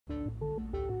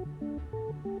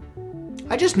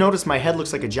I just noticed my head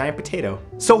looks like a giant potato.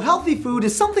 So healthy food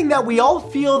is something that we all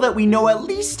feel that we know at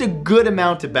least a good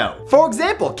amount about. For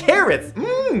example, carrots.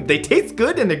 They taste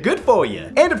good and they're good for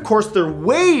you. And of course, they're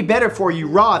way better for you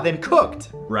raw than cooked,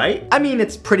 right? I mean,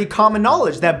 it's pretty common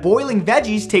knowledge that boiling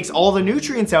veggies takes all the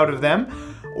nutrients out of them.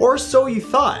 Or so you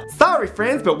thought. Sorry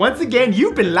friends, but once again,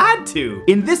 you've been lied to.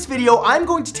 In this video, I'm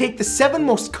going to take the 7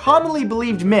 most commonly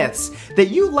believed myths that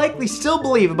you likely still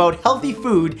believe about healthy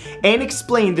food and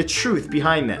explain the truth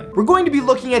behind them. We're going to be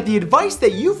looking at the advice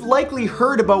that you've likely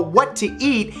heard about what to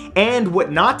eat and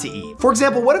what not to eat. For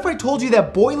example, what if I told you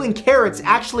that boiling carrots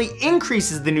actually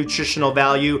increases the nutritional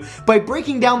value by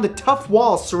breaking down the tough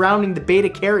walls surrounding the beta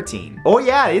carotene? Oh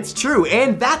yeah, it's true,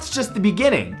 and that's just the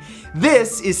beginning.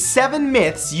 This is 7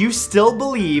 myths you still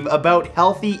believe about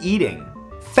healthy eating.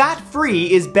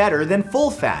 Fat-free is better than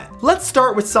full-fat. Let's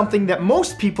start with something that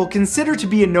most people consider to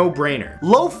be a no-brainer.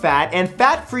 Low-fat and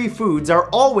fat-free foods are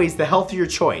always the healthier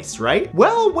choice, right?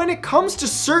 Well, when it comes to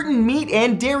certain meat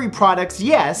and dairy products,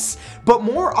 yes, but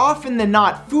more often than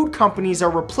not, food companies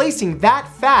are replacing that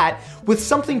fat with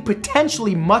something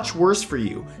potentially much worse for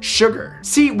you: sugar.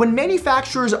 See, when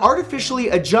manufacturers artificially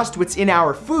adjust what's in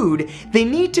our food, they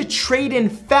need to trade in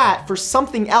fat for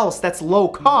something else that's low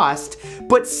cost,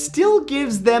 but still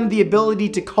gives them the ability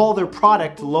to call their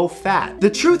product low fat. The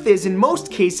truth is, in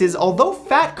most cases, although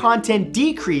fat content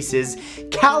decreases,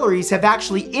 calories have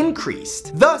actually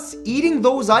increased. Thus, eating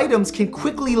those items can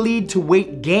quickly lead to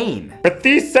weight gain. But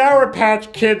these Sour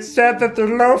Patch Kids said that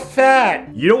they're low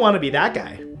fat. You don't want to be that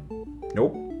guy.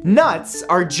 Nope. Nuts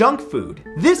are junk food.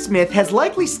 This myth has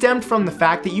likely stemmed from the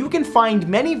fact that you can find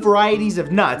many varieties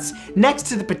of nuts next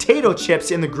to the potato chips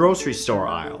in the grocery store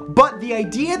aisle. But the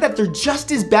idea that they're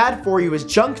just as bad for you as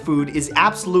junk food is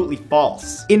absolutely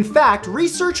false. In fact,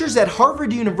 researchers at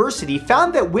Harvard University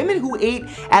found that women who ate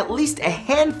at least a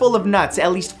handful of nuts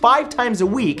at least 5 times a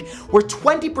week were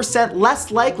 20%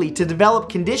 less likely to develop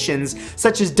conditions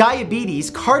such as diabetes,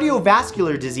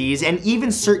 cardiovascular disease, and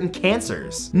even certain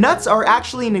cancers. Nuts are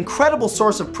actually an incredible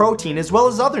source of protein as well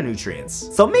as other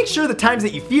nutrients. So make sure the times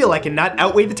that you feel like a nut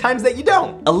outweigh the times that you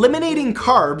don't. Eliminating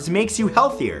carbs makes you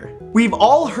healthier. We've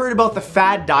all heard about the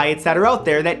fad diets that are out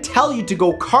there that tell you to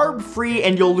go carb-free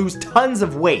and you'll lose tons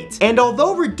of weight. And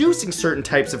although reducing certain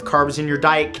types of carbs in your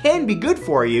diet can be good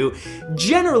for you,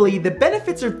 generally the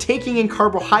benefits of taking in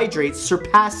carbohydrates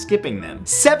surpass skipping them.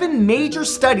 7 major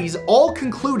studies all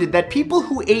concluded that people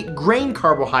who ate grain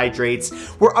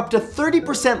carbohydrates were up to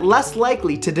 30% less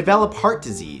likely to develop heart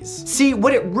disease. See,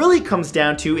 what it really comes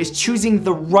down to is choosing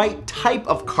the right type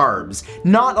of carbs,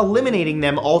 not eliminating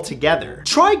them altogether.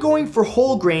 Try going for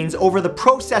whole grains over the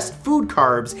processed food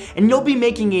carbs and you'll be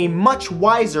making a much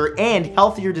wiser and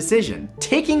healthier decision.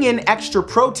 Taking in extra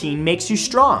protein makes you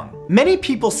strong. Many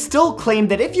people still claim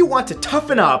that if you want to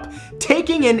toughen up,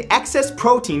 taking in excess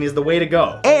protein is the way to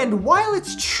go. And while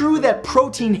it's true that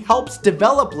protein helps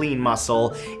develop lean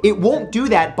muscle, it won't do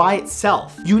that by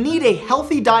itself. You need a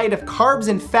healthy diet of carbs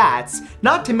and fats,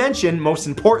 not to mention, most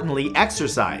importantly,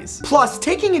 exercise. Plus,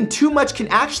 taking in too much can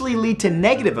actually lead to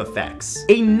negative effects.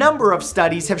 A number of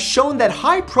studies have shown that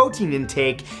high protein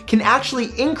intake can actually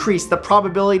increase the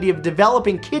probability of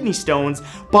developing kidney stones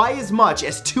by as much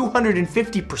as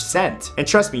 250%. And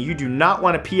trust me, you do not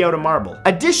want to pee out a marble.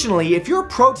 Additionally, if your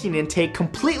protein intake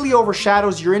completely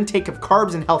overshadows your intake of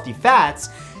carbs and healthy fats,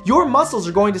 your muscles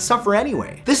are going to suffer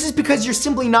anyway. This is because you're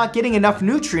simply not getting enough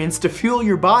nutrients to fuel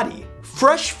your body.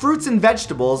 Fresh fruits and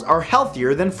vegetables are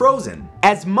healthier than frozen.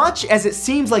 As much as it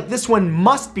seems like this one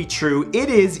must be true, it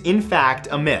is in fact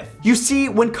a myth. You see,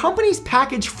 when companies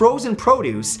package frozen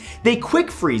produce, they quick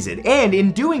freeze it, and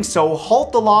in doing so,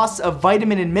 halt the loss of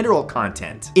vitamin and mineral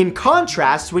content. In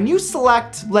contrast, when you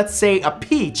select, let's say, a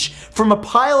peach from a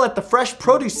pile at the fresh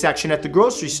produce section at the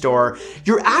grocery store,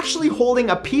 you're actually holding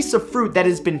a piece of fruit that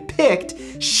has been picked,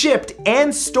 shipped,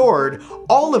 and stored,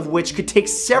 all of which could take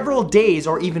several days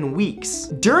or even weeks.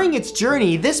 During its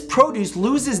journey, this produce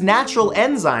loses natural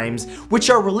enzymes, which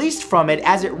are released from it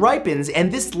as it ripens,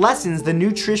 and this lessens the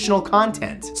nutritional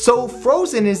content. So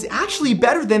frozen is actually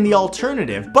better than the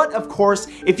alternative, but of course,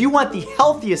 if you want the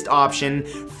healthiest option,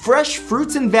 fresh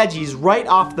fruits and veggies right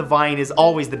off the vine is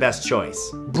always the best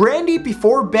choice. Brandy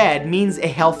before bed means a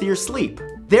healthier sleep.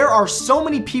 There are so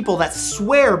many people that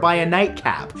swear by a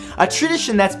nightcap, a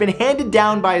tradition that's been handed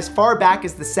down by as far back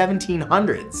as the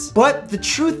 1700s. But the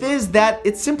truth is that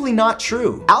it's simply not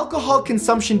true. Alcohol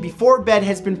consumption before bed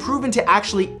has been proven to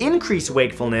actually increase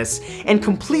wakefulness and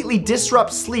completely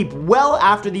disrupt sleep well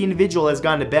after the individual has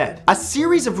gone to bed. A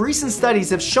series of recent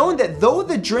studies have shown that though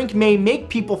the drink may make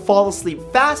people fall asleep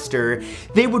faster,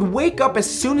 they would wake up as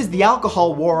soon as the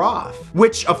alcohol wore off,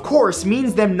 which of course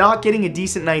means them not getting a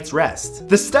decent night's rest.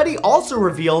 The study also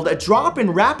revealed a drop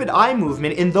in rapid eye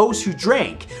movement in those who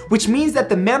drank, which means that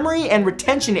the memory and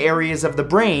retention areas of the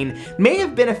brain may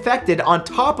have been affected on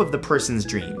top of the person's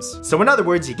dreams. So in other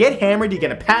words, you get hammered, you're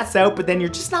gonna pass out, but then you're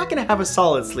just not gonna have a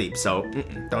solid sleep, so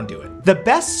don't do it. The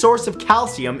best source of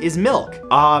calcium is milk.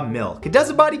 Milk. It does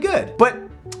a body good, but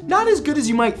not as good as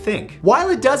you might think. While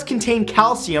it does contain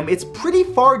calcium, it's pretty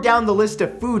far down the list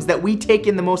of foods that we take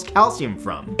in the most calcium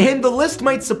from. And the list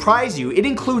might surprise you. It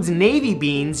includes navy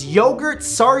beans, yogurt,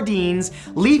 sardines,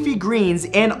 leafy greens,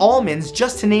 and almonds,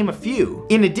 just to name a few.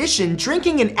 In addition,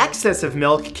 drinking an excess of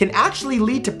milk can actually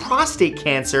lead to prostate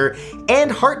cancer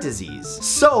and heart disease.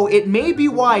 So it may be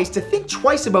wise to think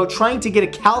twice about trying to get a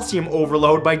calcium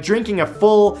overload by drinking a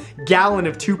full gallon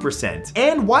of 2%.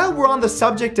 And while we're on the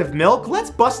subject of milk, let's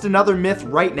bust another myth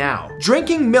right now.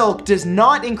 Drinking milk does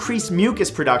not increase mucus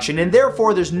production, and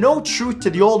therefore there's no truth to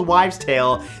the old wives'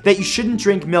 tale that you shouldn't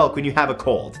drink milk when you have a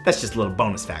cold. That's just a little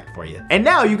bonus fact for you. And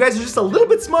now you guys are just a little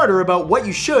bit smarter about what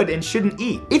you should and shouldn't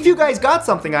eat. If you guys got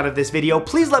something out of this video,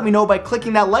 please let me know by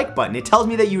clicking that like button. It tells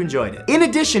me that you enjoyed it. In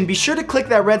addition, be sure to click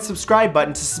that red subscribe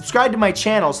button to subscribe to my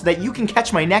channel so that you can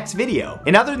catch my next video.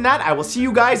 And other than that, I will see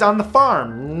you guys on the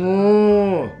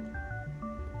farm.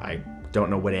 I don't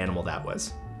know what animal that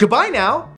was. Goodbye now!